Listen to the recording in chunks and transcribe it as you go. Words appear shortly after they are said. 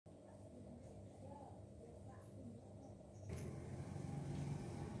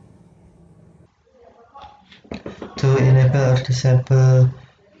To enable or disable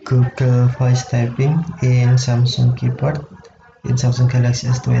Google Voice Typing in Samsung keyboard, in Samsung Galaxy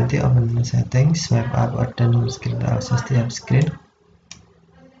S20, open settings, swipe up or down home screen to access the app screen,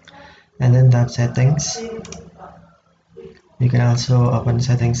 and then tap settings. You can also open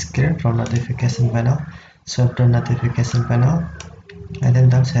settings screen from notification panel, swipe down notification panel, and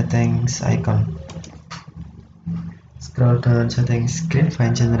then tap settings icon. Scroll down settings screen,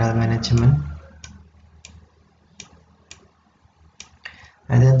 find general management,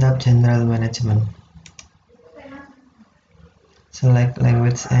 and then tap general management. Select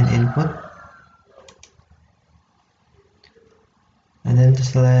language and input, and then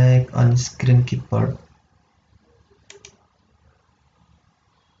select on screen keyboard.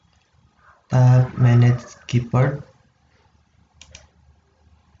 Tap manage keyboard.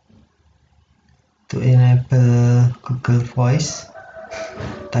 To enable Google Voice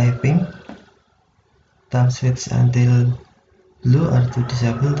Typing, tap switch until blue, or to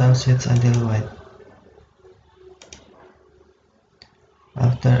disable, tap switch until white.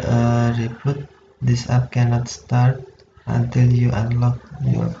 After a reboot, this app cannot start until you unlock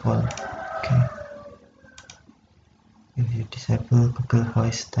your phone. Okay. If you disable Google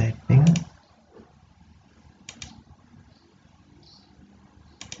Voice Typing,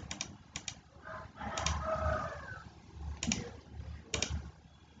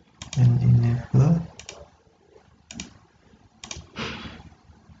 and enable,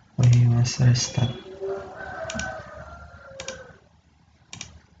 you must restart.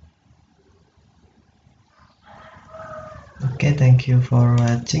 Okay, thank you for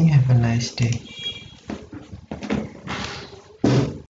watching. Have a nice day.